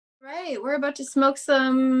right, we're about to smoke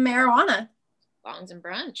some marijuana Bongs and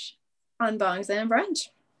brunch. on Bongs and Brunch.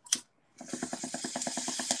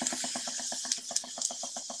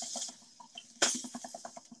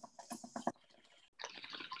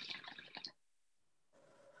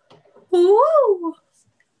 Woo!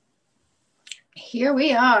 Here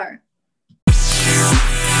we are.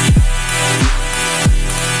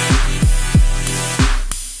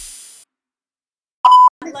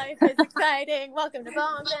 Life is exciting. Welcome to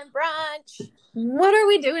Bongs and Brunch. What are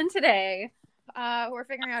we doing today? We're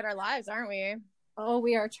figuring out our lives, aren't we? Oh,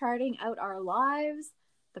 we are charting out our lives.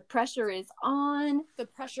 The pressure is on. The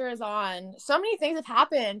pressure is on. So many things have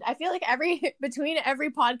happened. I feel like between every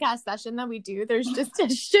podcast session that we do, there's just a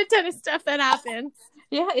shit ton of stuff that happens.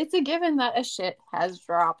 Yeah, it's a given that a shit has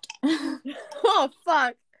dropped. Oh,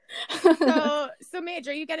 fuck. So Mage,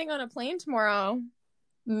 are you getting on a plane tomorrow?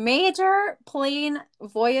 Major plane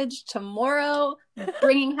voyage tomorrow,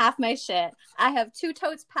 bringing half my shit. I have 2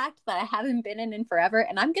 totes packed that I haven't been in forever,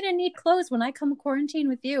 and I'm gonna need clothes when I come quarantine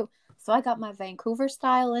with you. So I got my Vancouver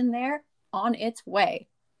style in there on its way.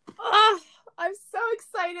 Oh, I'm so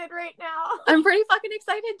excited right now. I'm pretty fucking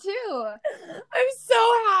excited too. I'm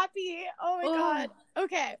so happy. Oh my God.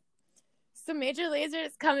 Okay. So Major Lazer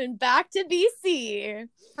is coming back to BC.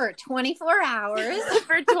 For 24 hours.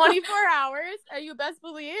 For 24 hours. And you best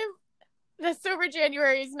believe the sober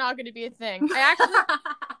January is not going to be a thing.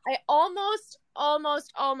 I almost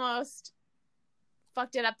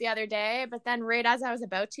fucked it up the other day. But then right as I was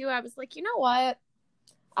about to, I was like, you know what?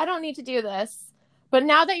 I don't need to do this. But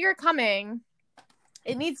now that you're coming,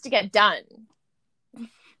 it needs to get done.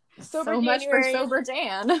 Sober so much January, for Sober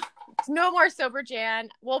Jan. No more Sober Jan.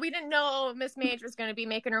 Well, we didn't know Miss Mage was going to be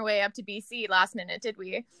making her way up to BC last minute, did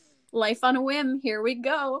we? Life on a whim. Here we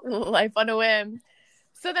go. Life on a whim.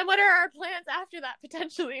 So then what are our plans after that,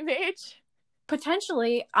 potentially, Mage?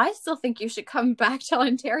 Potentially, I still think you should come back to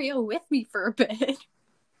Ontario with me for a bit.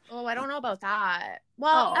 Oh, I don't know about that.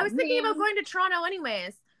 Well, I was thinking about going to Toronto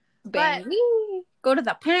anyways. But go to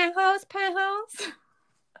the penthouse.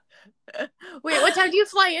 Wait, what time do you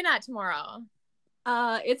fly in at tomorrow?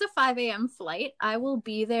 It's a 5 a.m. flight. I will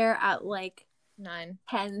be there at like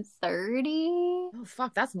 10:30. Oh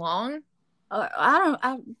fuck, that's long.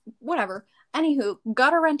 Whatever. Anywho,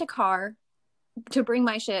 gotta rent a car to bring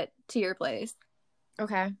my shit to your place.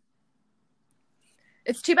 Okay.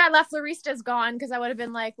 It's too bad La Florista's gone because I would have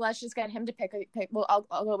been like, let's just get him to pick. Well,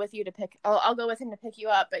 I'll go with you to pick. I'll go with him to pick you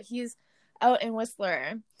up, but he's out in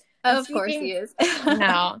Whistler. Of course he is.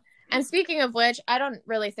 No. And speaking of which, I don't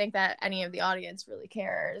really think that any of the audience really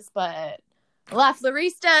cares, but La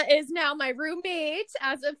Florista is now my roommate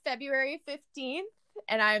as of February 15th,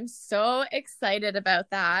 and I'm so excited about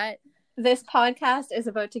that. This podcast is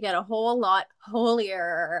about to get a whole lot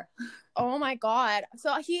holier. Oh my God.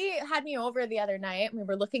 So he had me over the other night, and we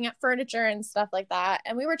were looking at furniture and stuff like that,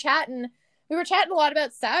 and we were chatting a lot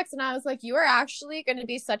about sex, and I was like, you are actually going to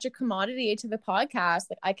be such a commodity to the podcast.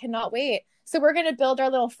 Like, I cannot wait. So we're going to build our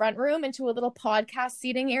little front room into a little podcast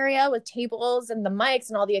seating area with tables and the mics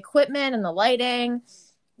and all the equipment and the lighting.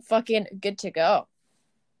 Fucking good to go.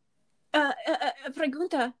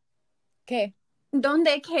 Pregunta. Okay.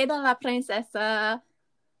 ¿Dónde queda la princesa?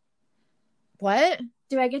 What?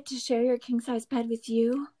 Do I get to share your king-size bed with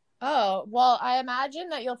you? Oh, well, I imagine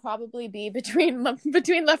that you'll probably be between La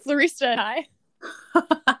Florista and I.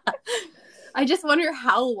 I just wonder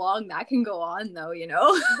how long that can go on, though, you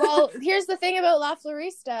know? Well, here's the thing about La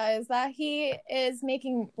Florista is that he is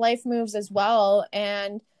making life moves as well,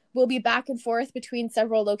 and we'll be back and forth between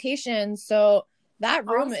several locations. So that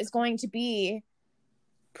room is going to be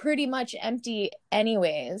pretty much empty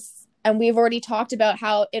anyways. And we've already talked about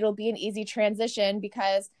how it'll be an easy transition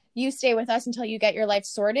because you stay with us until you get your life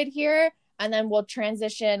sorted here. And then we'll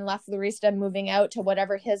transition La Florista moving out to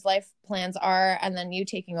whatever his life plans are. And then you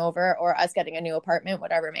taking over or us getting a new apartment,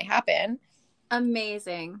 whatever may happen.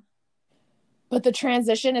 Amazing. But the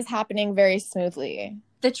transition is happening very smoothly.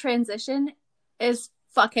 The transition is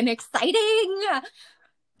fucking exciting.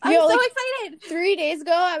 I'm so excited. 3 days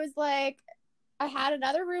ago, I was like, I had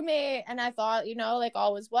another roommate and I thought, like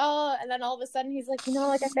all was well. And then all of a sudden he's like,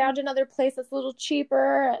 I found another place that's a little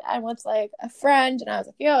cheaper. And what's like a friend. And I was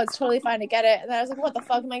like, it's totally fine to get it. And then I was like, what the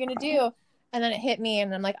fuck am I going to do? And then it hit me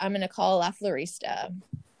and I'm like, I'm going to call La Florista.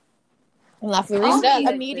 And La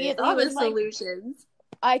Florista immediately was like, solutions.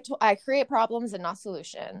 I create problems and not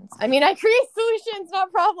solutions. I create solutions,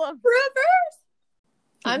 not problems. Reverse.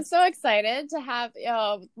 I'm so excited to have,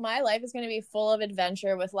 my life is going to be full of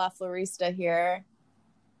adventure with La Florista here.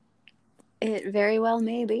 It very well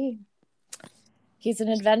may be. He's an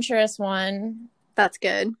adventurous one. That's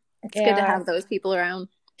good. It's good to have those people around.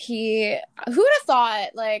 who would have thought,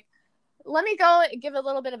 like, let me go give a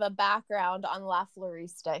little bit of a background on La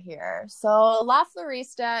Florista here. So La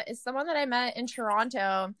Florista is someone that I met in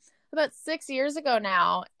Toronto about 6 years ago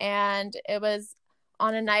now, and it was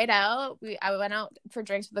on a night out. I went out for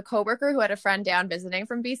drinks with a coworker who had a friend down visiting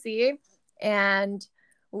from BC, and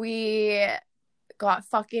we got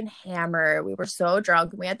fucking hammered. We were so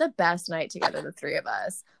drunk, and we had the best night together, the three of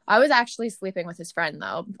us. I was actually sleeping with his friend,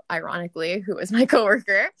 though, ironically, who was my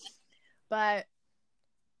coworker. But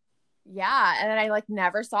yeah, and then I like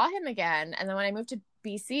never saw him again. And then when I moved to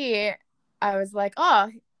BC, I was like, oh,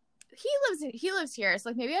 he lives here. So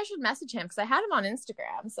like maybe I should message him because I had him on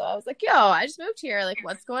Instagram. So I was like, yo, I just moved here. Like,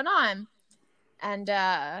 what's going on? And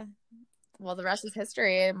well, the rest is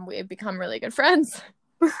history, and we've become really good friends.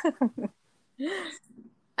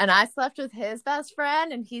 And I slept with his best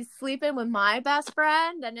friend, and he's sleeping with my best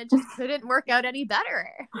friend, and it just couldn't work out any better.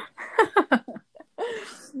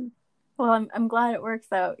 Well, I'm glad it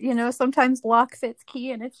works out. You know, sometimes lock fits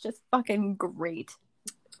key, and it's just fucking great.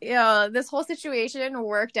 Yeah, this whole situation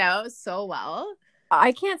worked out so well.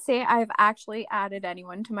 I can't say I've actually added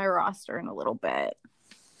anyone to my roster in a little bit.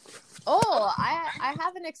 Oh, I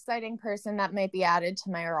have an exciting person that might be added to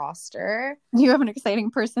my roster. You have an exciting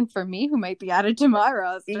person for me who might be added to my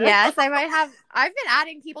roster. Yes, I might have. I've been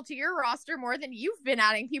adding people to your roster more than you've been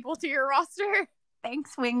adding people to your roster.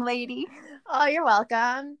 Thanks, wing lady. Oh, you're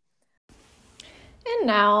welcome. And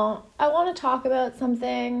now I want to talk about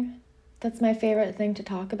something that's my favorite thing to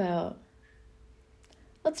talk about.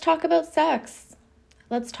 Let's talk about sex.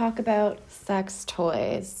 Let's talk about sex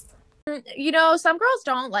toys. You know, some girls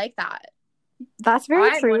don't like that. That's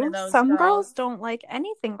very true. Some girls. girls don't like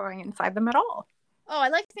anything going inside them at all. Oh, I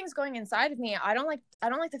like things going inside of me. I don't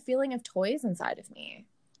like the feeling of toys inside of me.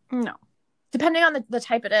 No. Depending on the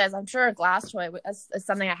type it is. I'm sure a glass toy is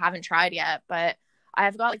something I haven't tried yet, but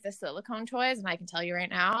I've got like the silicone toys, and I can tell you right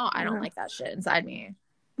now, I don't like that shit inside me.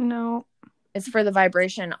 No. It's for the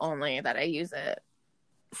vibration only that I use it.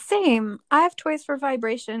 Same. I have toys for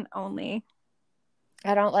vibration only.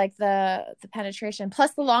 I don't like the penetration.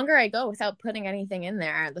 Plus, the longer I go without putting anything in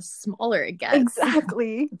there, the smaller it gets.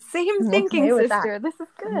 Exactly. Same thinking, sister. This is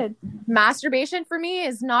good. Masturbation for me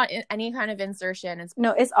is not any kind of insertion.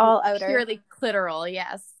 It's all outer. Purely clitoral,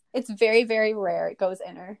 yes. It's very, very rare. It goes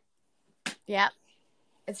inner. Yeah.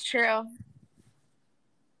 It's true.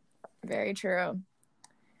 Very true.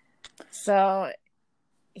 So,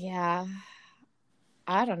 yeah.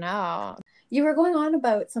 I don't know. You were going on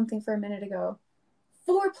about something for a minute ago.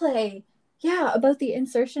 Foreplay. Yeah, about the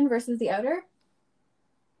insertion versus the outer.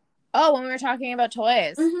 Oh, when we were talking about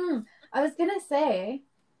toys. Mm-hmm. I was gonna say,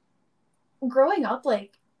 growing up,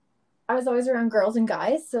 like, I was always around girls and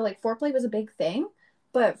guys, so, like, foreplay was a big thing.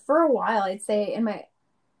 But for a while, I'd say in my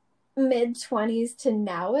mid-20s to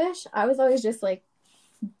now-ish, I was always just, like,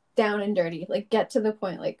 down and dirty. Like, get to the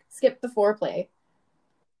point. Like, skip the foreplay.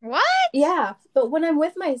 What? Yeah, but when I'm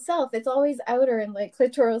with myself, it's always outer and like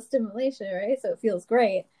clitoral stimulation, right? So it feels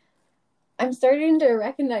great. I'm starting to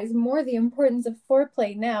recognize more the importance of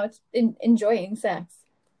foreplay now in enjoying sex.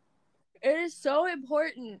 It is so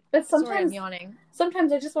important. But sometimes, sorry, I'm yawning.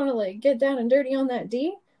 Sometimes I just want to like get down and dirty on that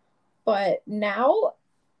D. But now,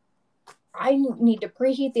 I need to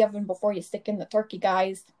preheat the oven before you stick in the turkey,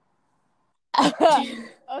 guys.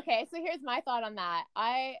 Okay, so here's my thought on that.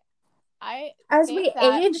 As we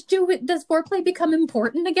age, does foreplay become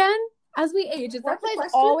important again? As we age, is that the question?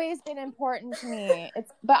 Foreplay's always been important to me.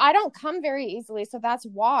 But I don't come very easily, so that's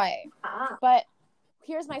why. But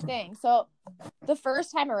here's my thing. So the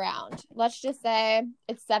first time around, let's just say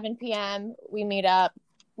it's 7 p.m. We meet up.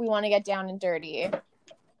 We want to get down and dirty.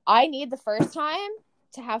 I need the first time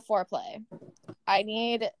to have foreplay. I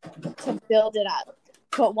need to build it up.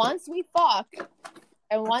 But once we fuck,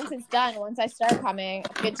 and once it's done, once I start coming,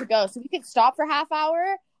 I'm good to go. So we could stop for half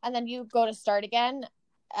hour, and then you go to start again,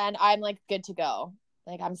 and I'm, like, good to go.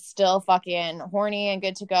 Like, I'm still fucking horny and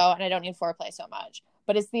good to go, and I don't need foreplay so much.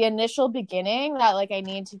 But it's the initial beginning that, like, I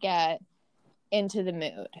need to get into the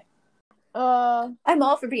mood. I'm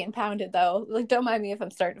all for being pounded, though. Like, don't mind me if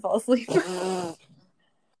I'm starting to fall asleep. Here's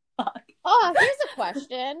a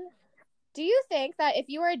question. Do you think that if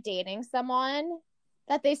you were dating someone,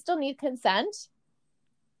 that they still need consent?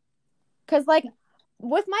 Because, like,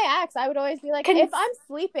 with my ex, I would always be like, if I'm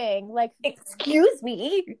sleeping, like... Excuse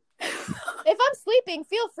me? If I'm sleeping,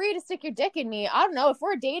 feel free to stick your dick in me. I don't know. If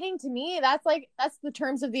we're dating, to me, that's the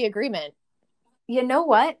terms of the agreement. You know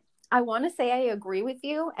what? I want to say I agree with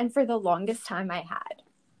you, and for the longest time I had.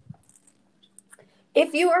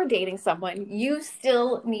 If you are dating someone, you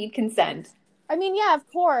still need consent. I mean, yeah, of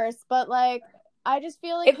course, but, like... I just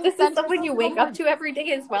feel like if this is someone you wake up to every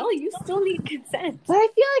day as well, you still need consent. But I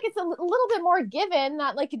feel like it's a little bit more given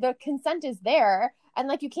that like the consent is there, and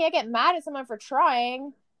like you can't get mad at someone for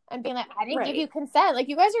trying and being like, I didn't give you consent. Like,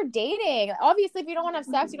 you guys are dating. Obviously, if you don't want to have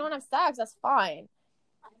sex, you don't have sex. That's fine.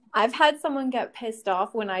 I've had someone get pissed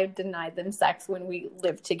off when I denied them sex when we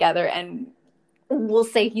lived together, and we'll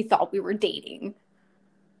say he thought we were dating.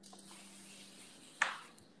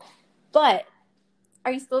 But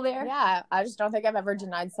are you still there? Yeah, I just don't think I've ever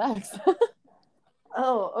denied sex.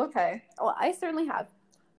 Oh, okay. Well, I certainly have.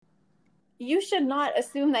 You should not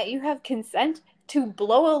assume that you have consent to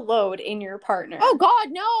blow a load in your partner. Oh,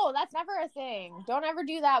 God, no. That's never a thing. Don't ever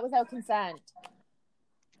do that without consent.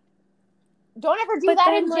 Don't ever do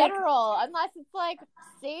that in general, unless it's, like,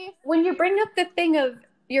 safe. When you bring up the thing of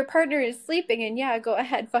your partner is sleeping and, yeah, go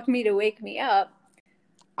ahead, fuck me to wake me up.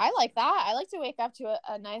 I like that. I like to wake up to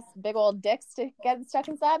a nice big old dick get stuck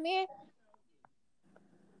inside me.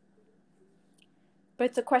 But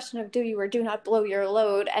it's a question of do you or do not blow your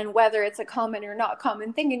load, and whether it's a common or not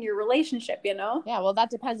common thing in your relationship, you know? Yeah, well, that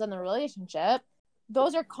depends on the relationship.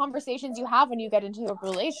 Those are conversations you have when you get into a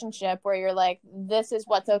relationship where you're like, this is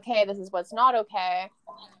what's okay, this is what's not okay.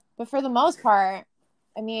 But for the most part,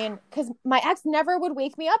 I mean, because my ex never would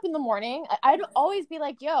wake me up in the morning. I'd always be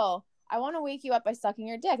like, yo, I want to wake you up by sucking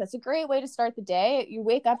your dick. That's a great way to start the day. You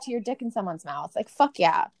wake up to your dick in someone's mouth. Like, fuck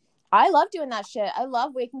yeah. I love doing that shit. I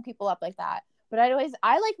love waking people up like that. But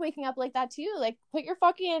I like waking up like that too. Like, put your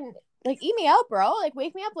fucking, like, eat me out, bro. Like,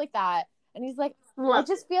 wake me up like that. And he's like, I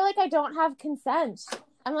just feel like I don't have consent.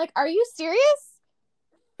 I'm like, are you serious?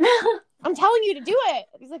 I'm telling you to do it.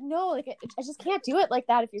 He's like, no, like, I just can't do it like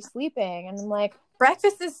that if you're sleeping. And I'm like,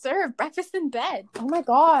 breakfast is served. Breakfast in bed. Oh my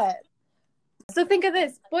God. So think of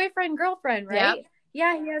this, boyfriend, girlfriend, right?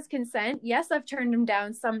 Yeah, he has consent. Yes, I've turned him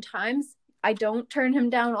down sometimes. I don't turn him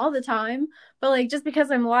down all the time. But, like, just because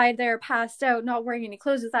I'm lying there, passed out, not wearing any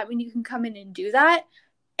clothes, does that mean you can come in and do that?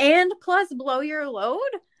 And plus blow your load?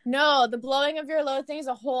 No, the blowing of your load thing is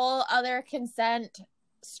a whole other consent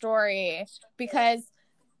story, because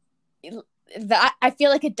that, I feel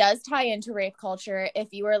like it does tie into rape culture.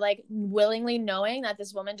 If you are, like, willingly knowing that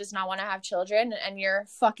this woman does not want to have children and you're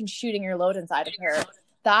fucking shooting your load inside of her,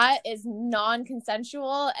 that is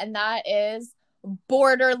non-consensual, and that is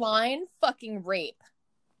borderline fucking rape.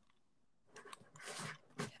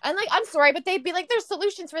 And, like, I'm sorry, but they'd be like, there's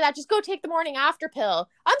solutions for that. Just go take the morning after pill.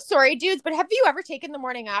 I'm sorry, dudes, but have you ever taken the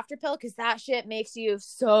morning after pill? Because that shit makes you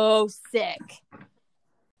so sick.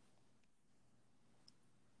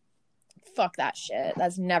 Fuck that shit.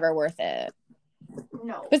 That's never worth it.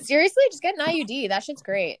 No. But seriously, just get an IUD. That shit's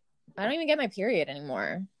great. I don't even get my period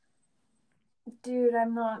anymore. Dude,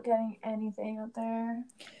 I'm not getting anything out there.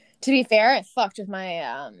 To be fair, it fucked with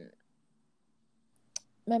my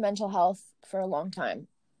my mental health for a long time.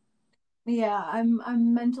 Yeah,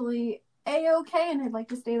 I'm mentally A-okay, and I'd like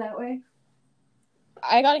to stay that way.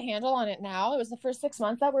 I got a handle on it now. It was the first 6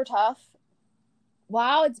 months that were tough.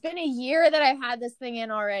 Wow, it's been a year that I've had this thing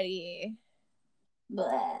in already.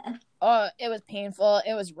 Bleh. Oh, it was painful.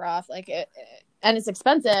 It was rough. Like, and it's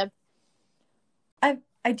expensive.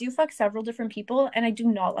 I do fuck several different people, and I do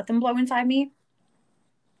not let them blow inside me.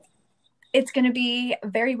 It's going to be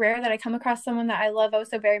very rare that I come across someone that I love oh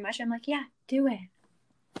so very much. I'm like, yeah, do it.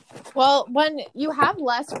 Well, when you have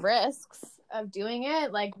less risks of doing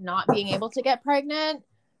it, like not being able to get pregnant,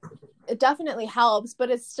 it definitely helps,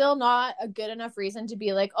 but it's still not a good enough reason to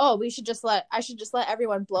be like, oh, I should just let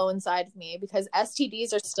everyone blow inside of me, because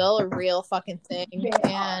STDs are still a real fucking thing.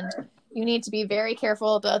 And you need to be very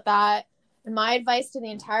careful about that. And my advice to the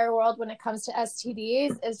entire world when it comes to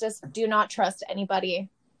STDs is just do not trust anybody.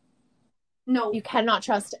 No. You cannot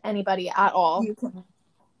trust anybody at all.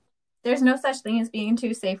 There's no such thing as being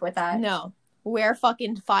too safe with that. No. Wear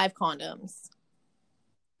fucking 5 condoms.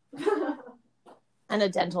 And a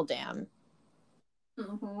dental dam.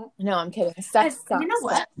 Mm-hmm. No, I'm kidding. Sex sucks. You know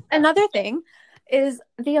what? Another thing is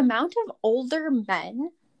the amount of older men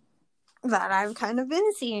that I've kind of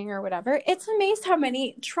been seeing or whatever. It's amazed how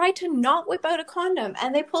many try to not whip out a condom,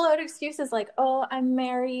 and they pull out excuses like, oh, I'm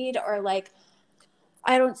married, or like,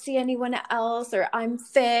 I don't see anyone else, or I'm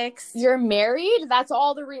fixed. You're married? That's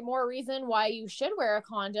all the more reason why you should wear a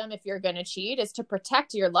condom if you're going to cheat, is to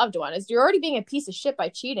protect your loved one. Is you're already being a piece of shit by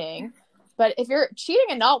cheating. But if you're cheating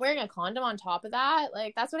and not wearing a condom on top of that,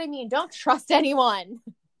 like, that's what I mean. Don't trust anyone.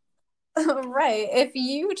 Right. If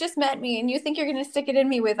you just met me and you think you're going to stick it in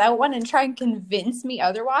me without one and try and convince me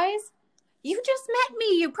otherwise, You just met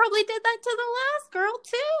me. You probably did that to the last girl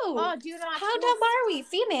too. Oh, do not. How dumb are we?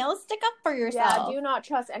 Females, stick up for yourself. Yeah, do not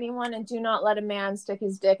trust anyone, and do not let a man stick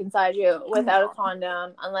his dick inside you without a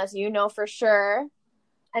condom unless you know for sure.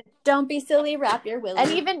 And don't be silly, wrap your willy.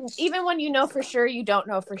 And even when you know for sure, you don't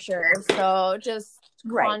know for sure. So just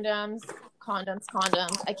condoms.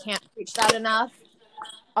 I can't preach that enough.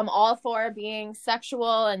 I'm all for being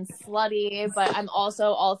sexual and slutty, but I'm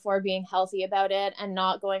also all for being healthy about it and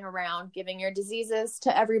not going around giving your diseases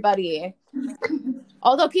to everybody.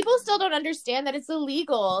 Although people still don't understand that it's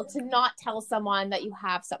illegal to not tell someone that you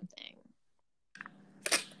have something.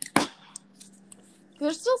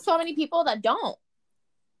 There's still so many people that don't.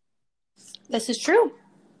 This is true.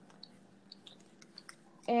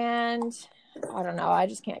 And I don't know. I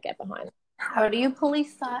just can't get behind it. How do you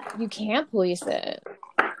police that? You can't police it.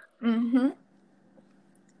 Mm-hmm.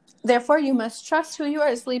 Therefore, you must trust who you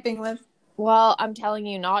are sleeping with. Well, I'm telling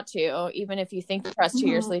you not to, even if you think you trust who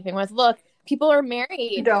you're sleeping with. Look, people are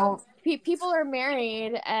married. You don't. People are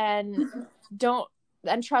married and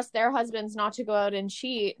trust their husbands not to go out and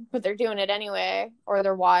cheat, but they're doing it anyway, or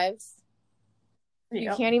their wives. Yep.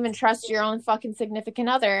 You can't even trust your own fucking significant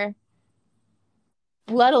other,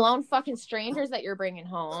 let alone fucking strangers that you're bringing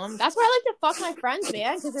home. That's why I like to fuck my friends,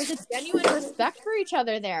 man, because there's a genuine respect for each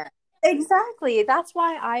other there. Exactly. That's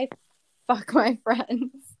why I fuck my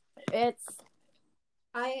friends.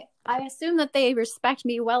 I assume that they respect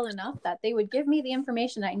me well enough that they would give me the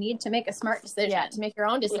information I need to make a smart decision. Yeah, to make your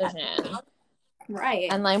own decision. Yeah. Right.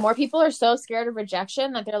 And like more people are so scared of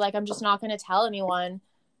rejection that they're like, I'm just not going to tell anyone.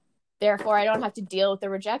 Therefore, I don't have to deal with the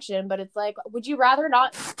rejection. But it's like, would you rather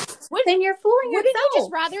not? Then you're fooling yourself. Wouldn't you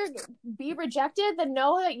just rather be rejected than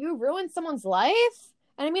know that you ruined someone's life?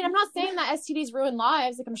 And I mean, I'm not saying that STDs ruin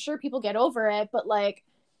lives. Like, I'm sure people get over it. But like,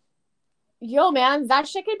 yo, man, that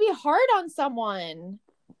shit could be hard on someone.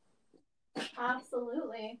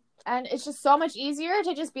 Absolutely. And it's just so much easier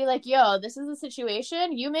to just be like, yo, this is the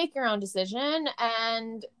situation. You make your own decision.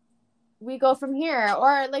 And we go from here.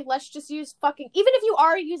 Or like, let's just use fucking, even if you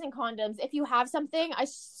are using condoms, if you have something, I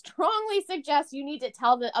strongly suggest you need to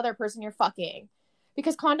tell the other person you're fucking,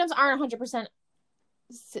 because condoms aren't 100%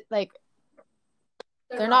 like,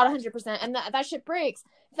 they're not 100%. And that shit breaks.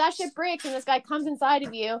 If that shit breaks and this guy comes inside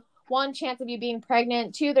of you, one, chance of you being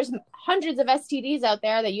pregnant. Two, there's hundreds of STDs out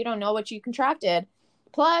there that you don't know what you contracted.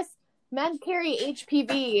 Plus, men carry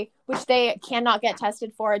HPV, which they cannot get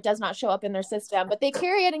tested for. It does not show up in their system, but they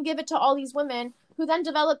carry it and give it to all these women who then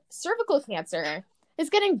develop cervical cancer. Is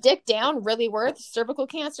getting dick down really worth cervical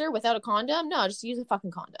cancer without a condom? No, just use a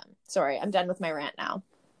fucking condom. Sorry, I'm done with my rant now.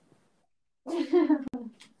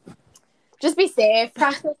 Just be safe.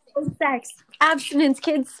 Practice sex. Abstinence,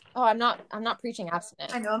 kids. Oh, I'm not preaching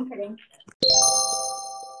abstinence. I know, I'm kidding.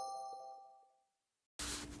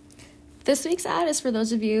 This week's ad is for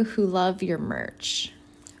those of you who love your merch.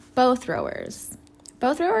 Bow Throwers.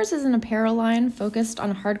 Bow Throwers is an apparel line focused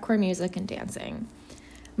on hardcore music and dancing.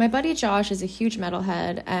 My buddy Josh is a huge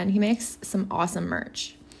metalhead, and he makes some awesome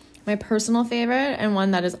merch. My personal favorite, and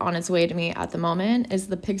one that is on its way to me at the moment, is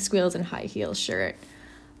the Pig Squeals and High Heels shirt.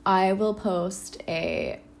 I will post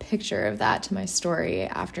a picture of that to my story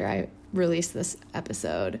after I release this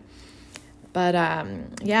episode. But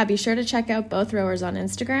yeah, be sure to check out Bow Throwers on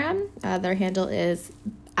Instagram. Their handle is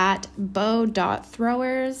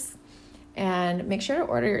 @bow.throwers. And make sure to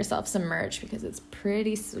order yourself some merch because it's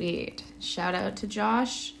pretty sweet. Shout out to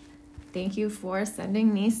Josh. Thank you for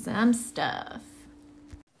sending me some stuff.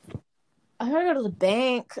 I gotta go to the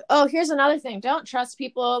bank. Oh, here's another thing. Don't trust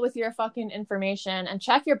people with your fucking information, and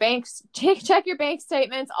check your banks. Check your bank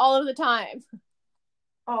statements all of the time.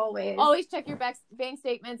 Always check your bank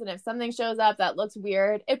statements, and if something shows up that looks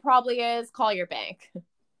weird, it probably is. Call your bank.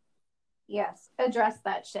 Yes, address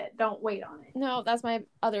that shit. Don't wait on it. No, that's my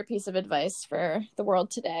other piece of advice for the world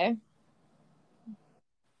today.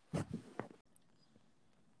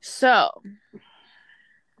 So,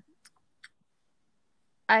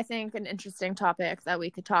 I think an interesting topic that we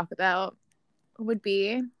could talk about would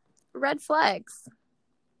be red flags.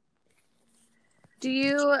 Do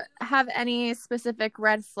you have any specific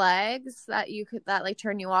red flags that like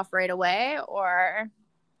turn you off right away, or?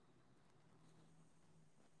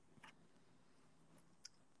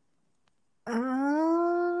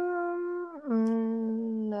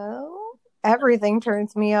 No. Everything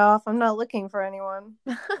turns me off. I'm not looking for anyone.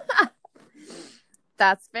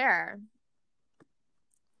 That's fair.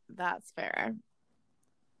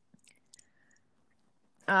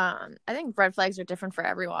 I think red flags are different for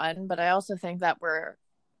everyone, but I also think that we're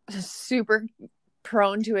super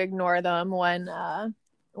prone to ignore them when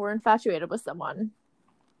we're infatuated with someone,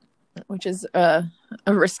 which is a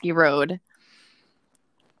risky road.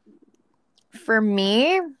 For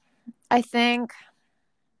me, I think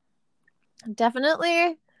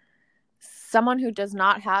definitely someone who does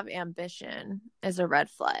not have ambition is a red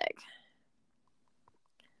flag.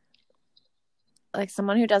 Like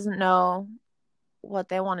someone who doesn't know what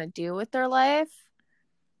they want to do with their life.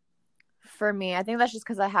 For me, I think that's just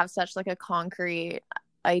because I have such like a concrete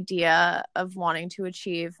idea of wanting to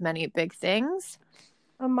achieve many big things.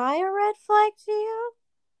 Am I a red flag to you?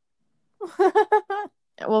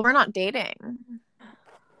 Well, we're not dating.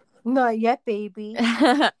 Not yet, baby.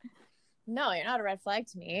 No, you're not a red flag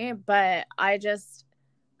to me, but I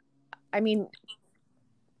mean,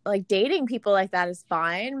 like dating people like that is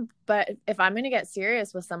fine, but if I'm going to get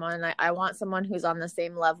serious with someone, I want someone who's on the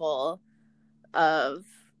same level of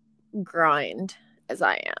grind as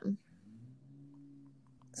I am.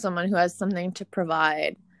 Someone who has something to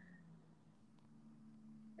provide,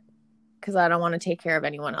 because I don't want to take care of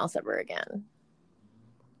anyone else ever again.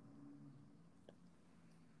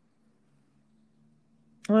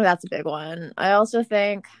 Oh, that's a big one. I also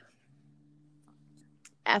think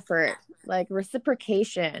effort, like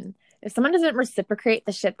reciprocation. If someone doesn't reciprocate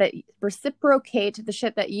the shit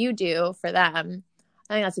that you do for them,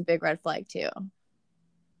 I think that's a big red flag too.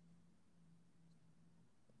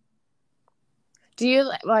 Do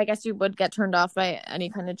you, well, I guess you would get turned off by any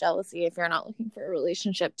kind of jealousy if you're not looking for a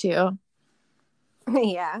relationship too.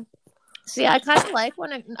 Yeah. See, I kind of like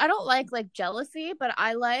when I don't like jealousy, but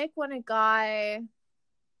I like when a guy,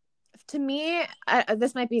 to me,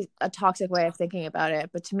 this might be a toxic way of thinking about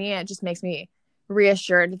it, but to me, it just makes me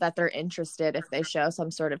reassured that they're interested if they show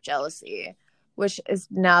some sort of jealousy, which is,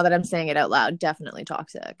 now that I'm saying it out loud, definitely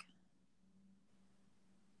toxic.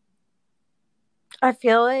 I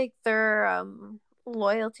feel like their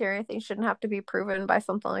loyalty or anything shouldn't have to be proven by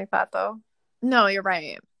something like that, though. No, you're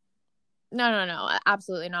right. No,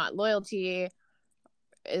 absolutely not. Loyalty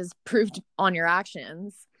is proved on your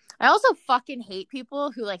actions. I also fucking hate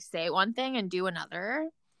people who like say one thing and do another.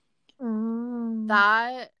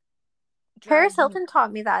 That Paris Hilton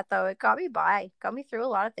taught me that, though. It got me through a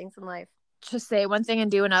lot of things in life. To say one thing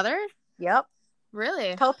and do another? Yep.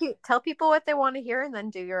 Really? Tell people what they want to hear and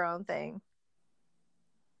then do your own thing.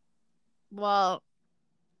 Well,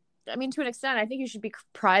 I mean, to an extent, I think you should be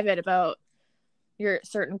private about your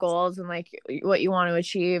certain goals and like what you want to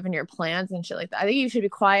achieve and your plans and shit like that. I think you should be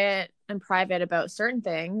quiet and private about certain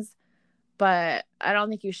things, but I don't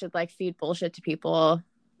think you should like feed bullshit to people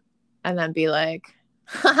and then be like,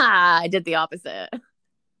 haha, I did the opposite.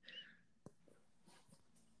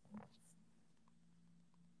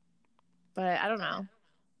 But I don't know.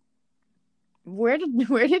 Where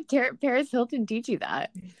did Paris Hilton teach you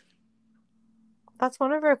that? That's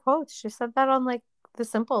one of her quotes. She said that on like The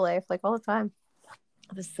Simple Life, like all the time.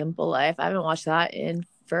 The Simple Life. I haven't watched that in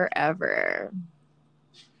forever.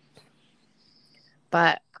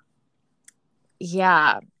 But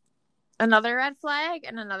yeah. Another red flag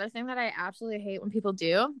and another thing that I absolutely hate when people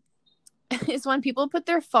do is when people put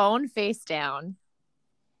their phone face down.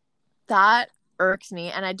 That irks me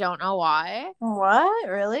and I don't know why. What?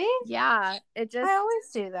 Really? Yeah, I always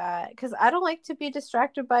do that because I don't like to be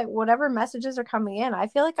distracted by whatever messages are coming in. I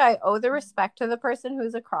feel like I owe the respect to the person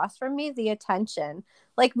who's across from me, the attention.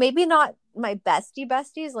 Like maybe not my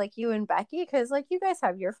besties like you and Becky, because like you guys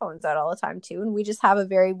have your phones out all the time too, and we just have a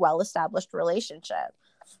very well established relationship.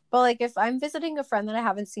 But like if I'm visiting a friend that I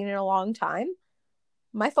haven't seen in a long time,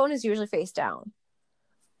 my phone is usually face down.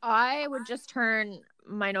 I would just turn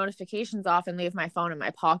my notifications off and leave my phone in my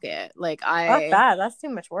pocket. Like Fuck that. That's too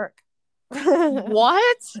much work.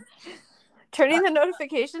 What? Turning the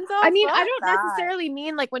notifications off? I mean, I don't necessarily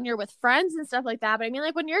mean like when you're with friends and stuff like that, but I mean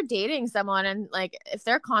like when you're dating someone and like if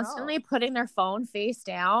they're constantly putting their phone face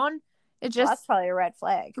down, it just, that's probably a red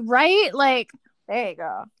flag. Right? Like there you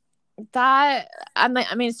go. That I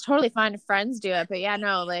mean it's totally fine if friends do it, but yeah,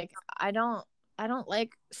 no, like I don't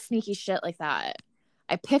like sneaky shit like that.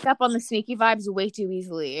 I pick up on the sneaky vibes way too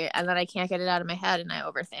easily and then I can't get it out of my head and I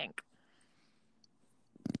overthink.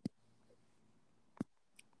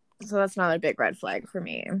 So that's not a big red flag for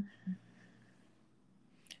me.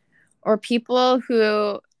 Or people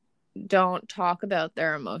who don't talk about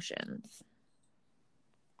their emotions.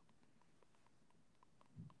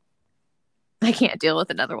 I can't deal with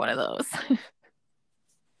another one of those.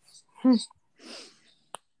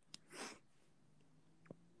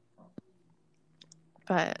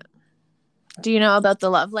 But do you know about the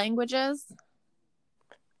love languages?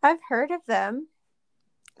 I've heard of them.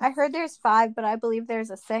 I heard there's 5, but I believe there's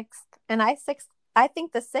a 6th. And I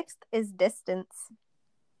think the 6th is distance.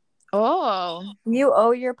 Oh. You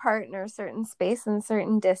owe your partner certain space and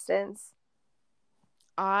certain distance.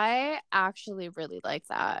 I actually really like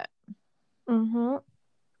that. Mm-hmm.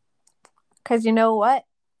 Because you know what?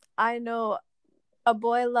 I know a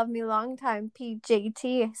boy loved me long time,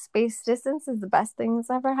 PJT. Space distance is the best thing that's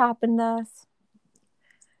ever happened to us.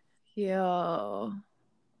 Yo.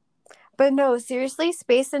 But no, seriously,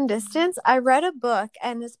 Space and Distance. I read a book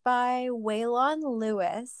and it's by Waylon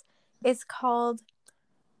Lewis. It's called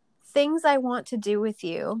Things I Want to Do with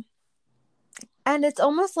You. And it's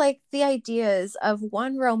almost like the ideas of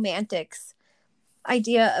one romantic's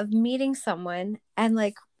idea of meeting someone and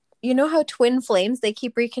like, you know how twin flames, they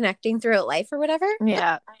keep reconnecting throughout life or whatever?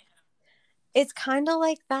 Yeah. It's kind of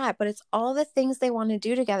like that, but it's all the things they want to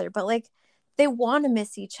do together. But like, they want to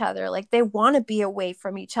miss each other. Like, they want to be away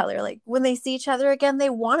from each other. Like, when they see each other again, they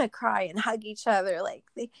want to cry and hug each other. Like,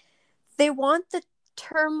 they want the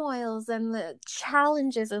turmoils and the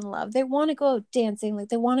challenges in love. They want to go out dancing. Like,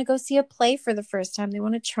 they want to go see a play for the first time. They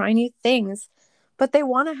want to try new things. But they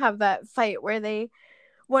want to have that fight where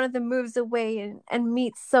one of them moves away and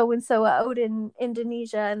meets so and so out in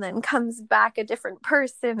Indonesia and then comes back a different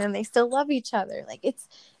person and they still love each other. Like, it's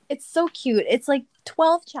so cute. It's like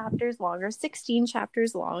 12 chapters long or 16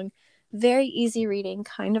 chapters long. Very easy reading,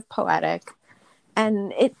 kind of poetic.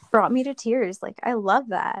 And it brought me to tears. Like, I love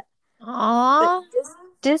that. Aww. But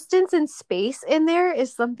distance and space in there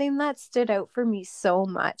is something that stood out for me so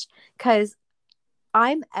much because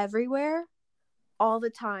I'm everywhere all the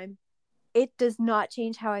time. It does not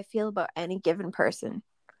change how I feel about any given person.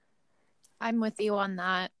 I'm with you on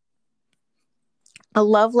that. A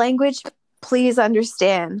love language, please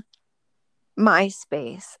understand my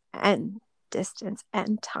space and distance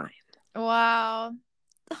and time. Wow.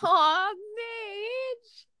 Aw,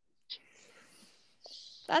 Paige.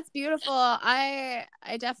 That's beautiful. I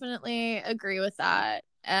definitely agree with that.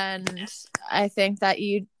 And I think that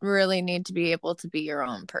you really need to be able to be your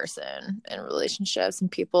own person in relationships.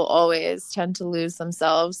 And people always tend to lose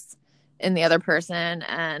themselves in the other person.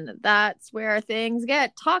 And that's where things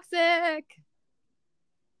get toxic.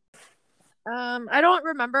 I don't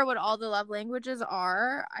remember what all the love languages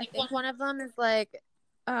are. I think one of them is like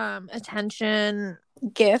attention,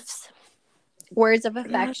 Gifts, words of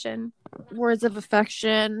affection. words of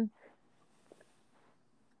affection.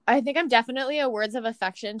 I think I'm definitely a words of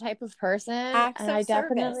affection type of person. Acts And of I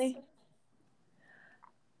service.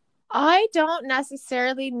 I don't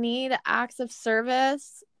necessarily need acts of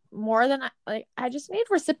service more than I just need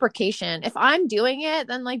reciprocation. If I'm doing it,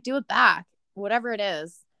 then like do it back, whatever it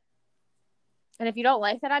is. And if you don't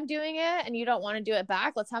like that I'm doing it and you don't want to do it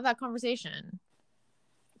back, let's have that conversation.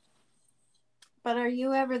 But are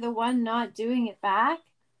you ever the one not doing it back?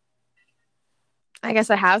 I guess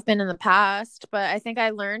I have been in the past, but I think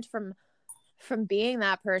I learned from being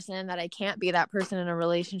that person that I can't be that person in a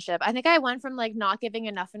relationship. I think I went from like not giving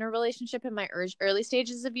enough in a relationship in my early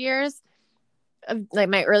stages of years, of like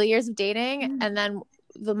my early years of dating, and then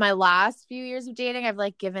my last few years of dating, I've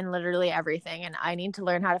like given literally everything, and I need to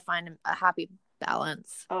learn how to find a happy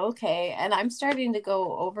balance. Okay, and I'm starting to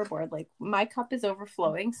go overboard. Like, my cup is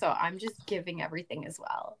overflowing, so I'm just giving everything as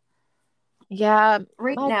well. Yeah,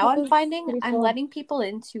 Right my now, cup I'm is finding pretty I'm full. letting people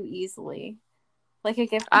in too easily. Like, I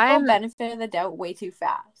give people benefit of the doubt way too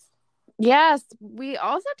fast. Yes, we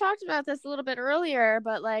also talked about this a little bit earlier,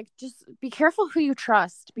 but like just be careful who you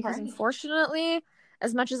trust because Right. unfortunately,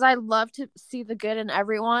 as much as I love to see the good in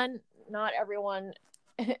everyone, not everyone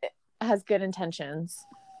has good intentions,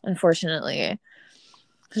 unfortunately.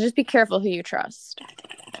 So just be careful who you trust.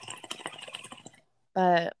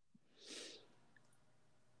 But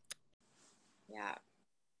yeah.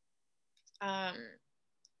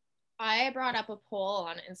 I brought up a poll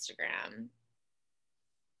on Instagram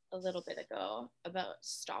a little bit ago about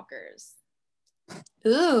stalkers.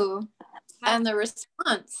 Ooh. And the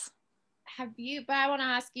response. But I want to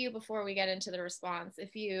ask you before we get into the response,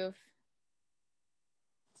 if you've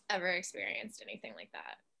ever experienced anything like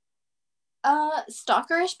that.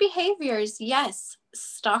 Stalkerish behaviors. Yes.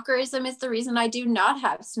 Stalkerism is the reason I do not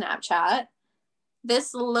have Snapchat.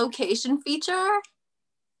 This location feature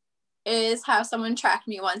is how someone tracked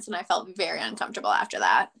me once, and I felt very uncomfortable after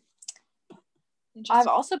that. I've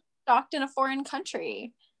also been stalked in a foreign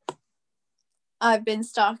country. I've been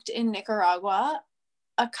stalked in Nicaragua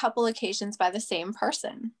a couple occasions by the same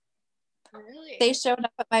person. Really? They showed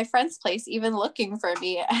up at my friend's place even looking for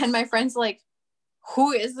me, and my friend's like,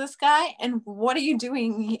 who is this guy and what are you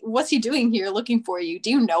doing? What's he doing here looking for you? Do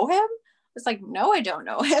you know him? It's like, no, I don't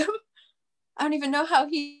know him. I don't even know how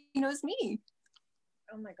he knows me.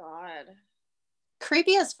 Oh my God.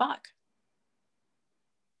 Creepy as fuck.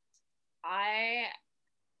 I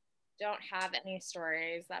don't have any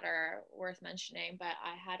stories that are worth mentioning, but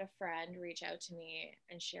I had a friend reach out to me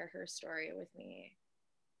and share her story with me.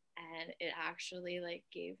 and it actually like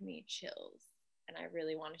gave me chills, and I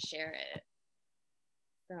really want to share it.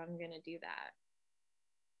 So I'm gonna do that.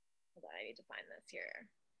 Hold on, I need to find this here.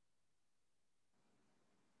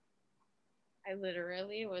 I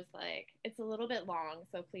literally was like, it's a little bit long,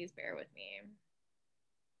 so please bear with me.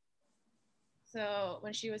 So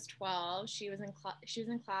when she was 12, she was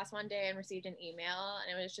in class one day and received an email,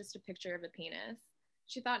 and it was just a picture of a penis.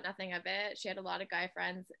 She thought nothing of it. She had a lot of guy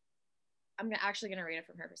friends. I'm actually going to read it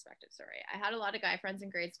from her perspective. Sorry. I had a lot of guy friends in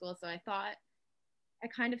grade school, so I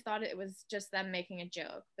kind of thought it was just them making a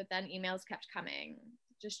joke. But then emails kept coming,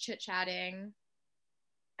 just chit-chatting.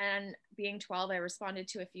 And being 12, I responded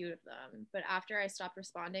to a few of them. But after I stopped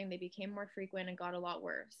responding, they became more frequent and got a lot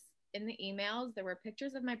worse. In the emails, there were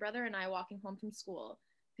pictures of my brother and I walking home from school,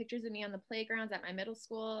 pictures of me on the playgrounds at my middle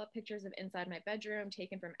school, pictures of inside my bedroom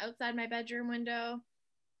taken from outside my bedroom window.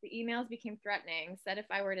 The emails became threatening, said if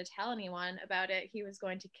I were to tell anyone about it, he was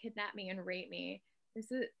going to kidnap me and rape me.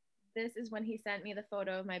 This is when he sent me the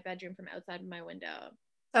photo of my bedroom from outside my window.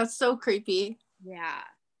 That's so creepy. Yeah.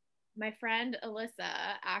 My friend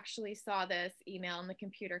Alyssa actually saw this email in the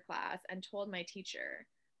computer class and told my teacher.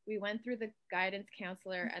 We went through the guidance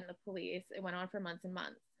counselor and the police. It went on for months and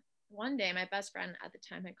months. One day, my best friend at the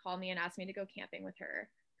time had called me and asked me to go camping with her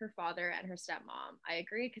father, and her stepmom. I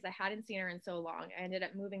agreed because I hadn't seen her in so long. I ended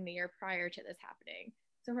up moving the year prior to this happening.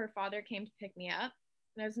 So her father came to pick me up,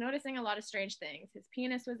 and I was noticing a lot of strange things. His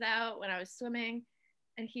penis was out when I was swimming,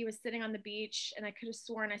 and he was sitting on the beach, and I could have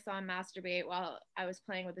sworn I saw him masturbate while I was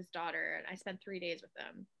playing with his daughter, and I spent 3 days with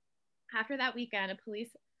them. After that weekend, a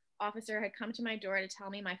police officer had come to my door to tell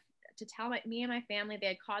me and my family they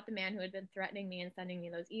had caught the man who had been threatening me and sending me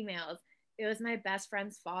those emails. It was my best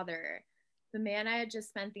friend's father, the man I had just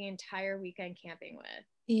spent the entire weekend camping with.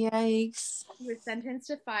 Yikes. He was sentenced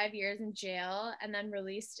to 5 years in jail and then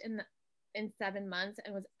released in 7 months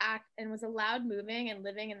and was allowed moving and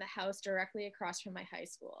living in the house directly across from my high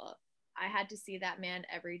school. I had to see that man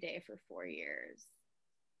every day for 4 years.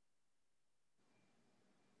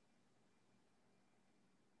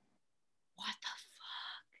 What the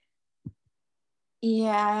fuck?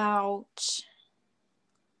 Yeah, ouch.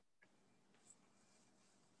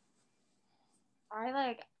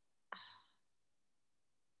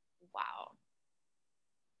 Wow.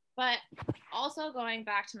 But also going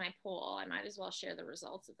back to my poll, I might as well share the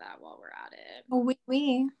results of that while we're at it. Oh,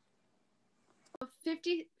 we.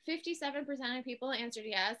 57% of people answered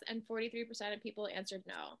yes, and 43% of people answered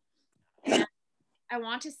no. And I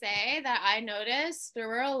want to say that I noticed there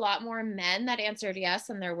were a lot more men that answered yes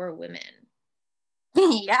than there were women.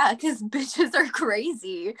 Yeah, because bitches are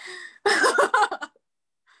crazy.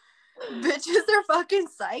 Bitches are fucking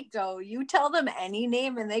psycho. You tell them any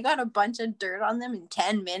name and they got a bunch of dirt on them in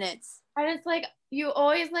 10 minutes. And it's like, you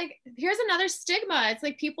always like, here's another stigma. It's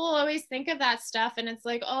like people always think of that stuff and it's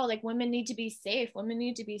like, oh, like women need to be safe. Women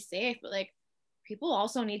need to be safe. But like people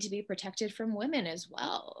also need to be protected from women as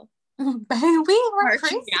well. Baby, we're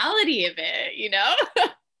crazy. Reality of it, you know?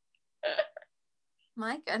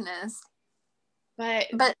 My goodness. But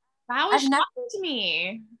that was shocking to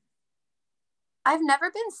me. I've never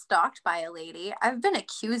been stalked by a lady. I've been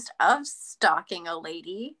accused of stalking a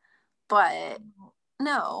lady, but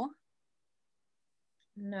no.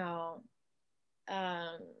 No.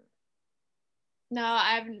 No,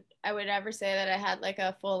 I would never say that I had like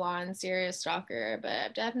a full-on serious stalker, but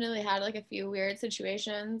I've definitely had like a few weird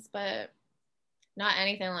situations, but not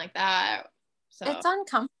anything like that. So it's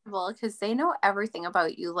uncomfortable because they know everything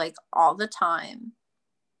about you like all the time.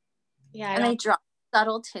 Yeah, and they drop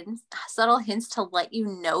subtle hints to let you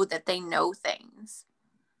know that they know things.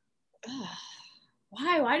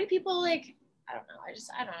 Why do people like, I don't know,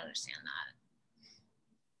 I don't understand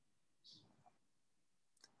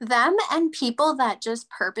that. Them and people that just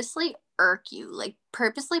purposely irk you, like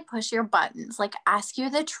purposely push your buttons, like ask you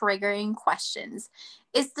the triggering questions,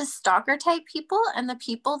 is the stalker type people and the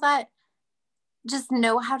people that just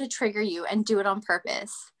know how to trigger you and do it on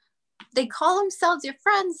purpose. They call themselves your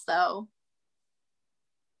friends though.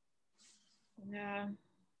 Yeah.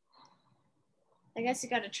 I guess you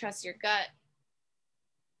got to trust your gut.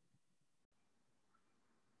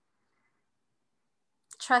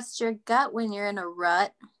 Trust your gut when you're in a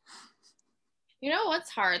rut. You know what's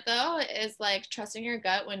hard though is like trusting your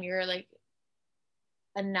gut when you're like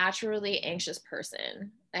a naturally anxious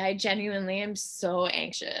person. I genuinely am so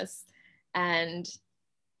anxious, and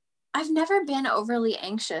I've never been overly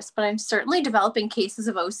anxious, but I'm certainly developing cases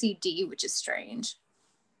of OCD, which is strange.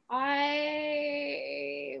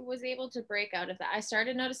 I was able to break out of that. I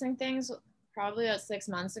started noticing things probably about 6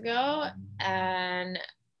 months ago, and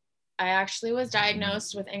I actually was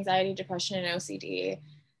diagnosed with anxiety, depression, and OCD.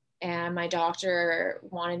 and my doctor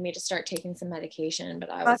wanted me to start taking some medication, but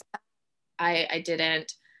I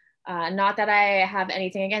didn't. Not that I have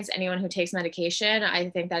anything against anyone who takes medication. I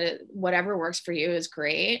think that whatever works for you is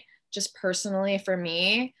great. Just personally for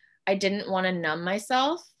me, I didn't want to numb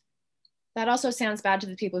myself. That also sounds bad to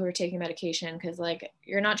the people who are taking medication, because like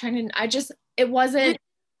you're not trying to, it wasn't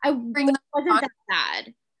that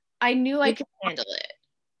bad. I knew I could handle it.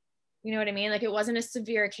 You know what I mean? Like it wasn't a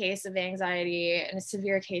severe case of anxiety and a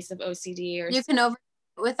severe case of OCD or you can over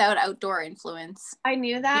without outdoor influence. I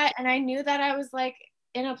knew that, and I knew that I was like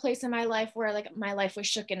in a place in my life where like my life was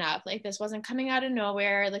shooken up. Like this wasn't coming out of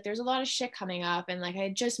nowhere. Like there's a lot of shit coming up, and like I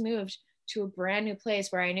had just moved to a brand new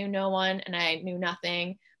place where I knew no one and I knew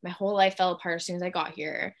nothing. My whole life fell apart as soon as I got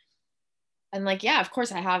here. And like, yeah, of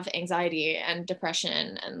course I have anxiety and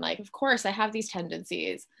depression, and like, of course I have these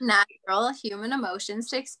tendencies. Natural human emotions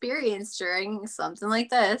to experience during something like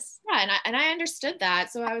this. Yeah, and I understood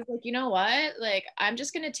that. So I was like, you know what? Like, I'm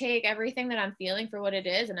just gonna take everything that I'm feeling for what it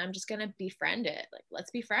is, and I'm just gonna befriend it. Like,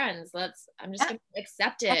 let's be friends. I'm just gonna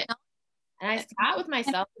accept it. And I sat with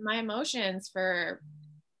myself and my emotions for,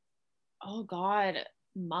 oh God,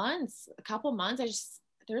 months, a couple months.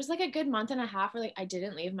 There was like a good month and a half where like I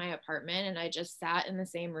didn't leave my apartment, and I just sat in the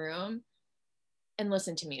same room and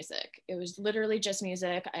listened to music. It was literally just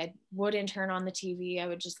music. I wouldn't turn on the TV. I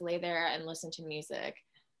would just lay there and listen to music.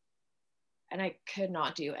 And I could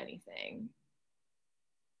not do anything.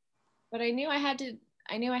 But I knew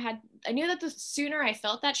that the sooner I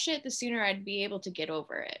felt that shit, the sooner I'd be able to get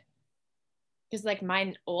over it. Because like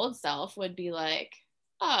my old self would be like,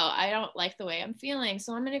 oh, I don't like the way I'm feeling,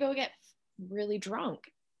 so I'm going to go get really drunk.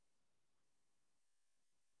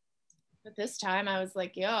 But this time I was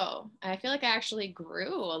like, yo, I feel like I actually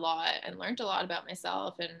grew a lot and learned a lot about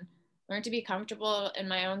myself and learned to be comfortable in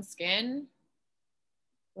my own skin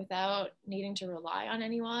without needing to rely on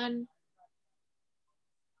anyone.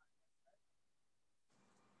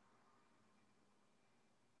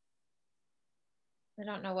 I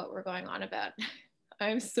don't know what we're going on about.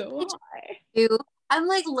 I'm so high. I'm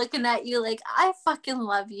like looking at you like, I fucking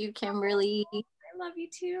love you, Kimberly. I love you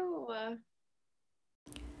too.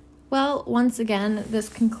 Well, once again, this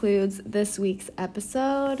concludes this week's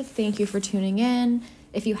episode. Thank you for tuning in.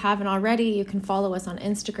 If you haven't already, you can follow us on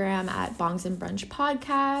Instagram at Bongs and Brunch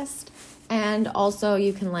Podcast. And also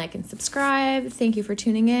you can like and subscribe. Thank you for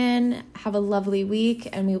tuning in. Have a lovely week,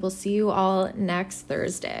 and we will see you all next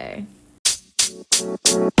Thursday.